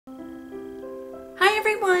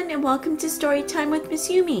everyone, and welcome to Storytime with Miss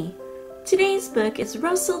Yumi. Today's book is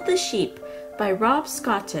Russell the Sheep by Rob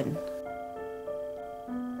Scotton.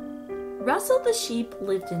 Russell the sheep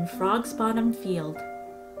lived in Frog's Bottom Field.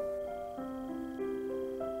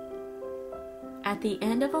 At the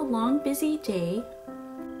end of a long, busy day,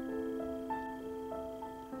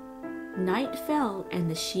 night fell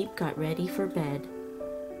and the sheep got ready for bed.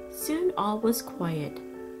 Soon all was quiet,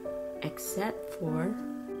 except for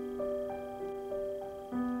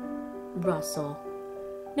Russell.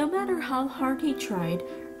 No matter how hard he tried,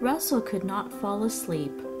 Russell could not fall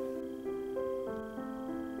asleep.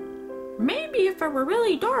 Maybe if it were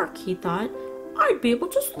really dark, he thought, I'd be able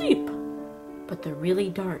to sleep. But the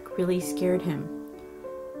really dark really scared him.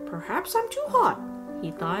 Perhaps I'm too hot,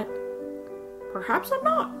 he thought. Perhaps I'm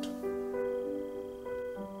not.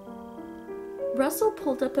 Russell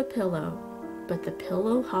pulled up a pillow, but the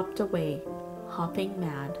pillow hopped away, hopping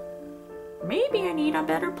mad. Maybe I need a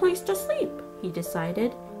better place to sleep, he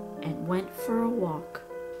decided, and went for a walk.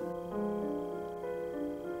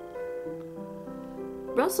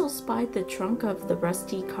 Russell spied the trunk of the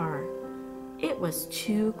rusty car. It was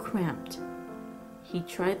too cramped. He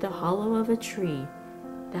tried the hollow of a tree.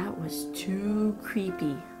 That was too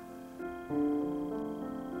creepy.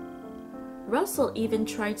 Russell even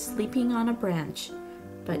tried sleeping on a branch,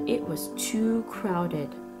 but it was too crowded.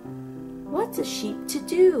 What's a sheep to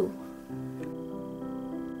do?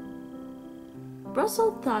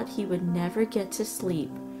 Russell thought he would never get to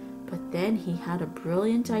sleep, but then he had a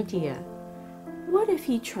brilliant idea. What if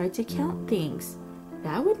he tried to count things?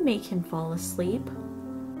 That would make him fall asleep.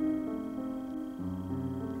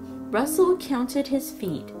 Russell counted his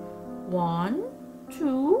feet. 1,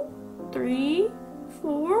 2, 3,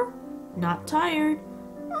 4. Not tired.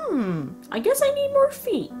 I guess I need more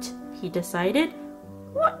feet, he decided.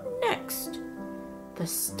 What next? The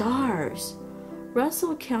stars.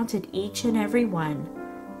 Russell counted each and every one.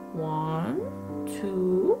 1,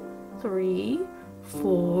 2, 3,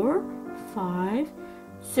 4, 5,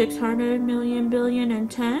 600 million billion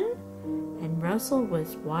and 10. And Russell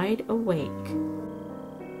was wide awake.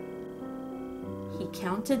 He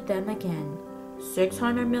counted them again.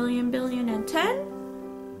 600 million billion and 10.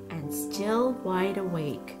 And still wide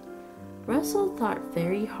awake. Russell thought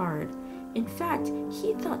very hard. In fact,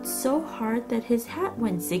 he thought so hard that his hat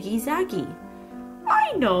went ziggy-zaggy.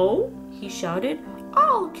 I know, he shouted.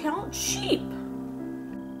 I'll count sheep.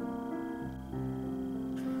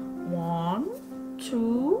 1,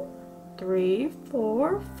 2, 3,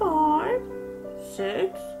 4, 5,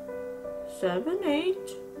 6, 7, 8,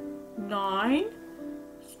 9.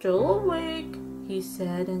 Still awake, he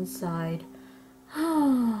said and sighed.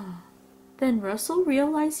 Then Russell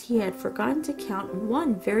realized he had forgotten to count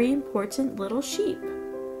one very important little sheep.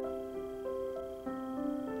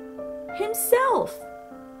 Himself!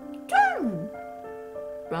 Dang!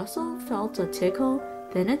 Russell felt a tickle,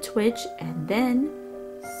 then a twitch, and then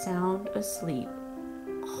sound asleep.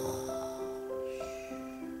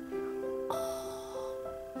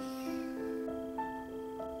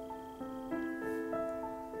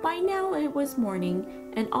 By now it was morning,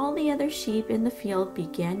 and all the other sheep in the field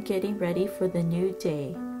began getting ready for the new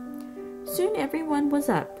day. Soon everyone was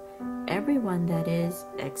up. Everyone, that is,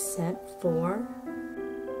 except for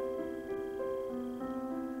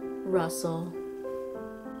Russell.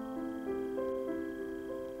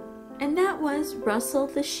 And that was Russell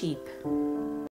the sheep.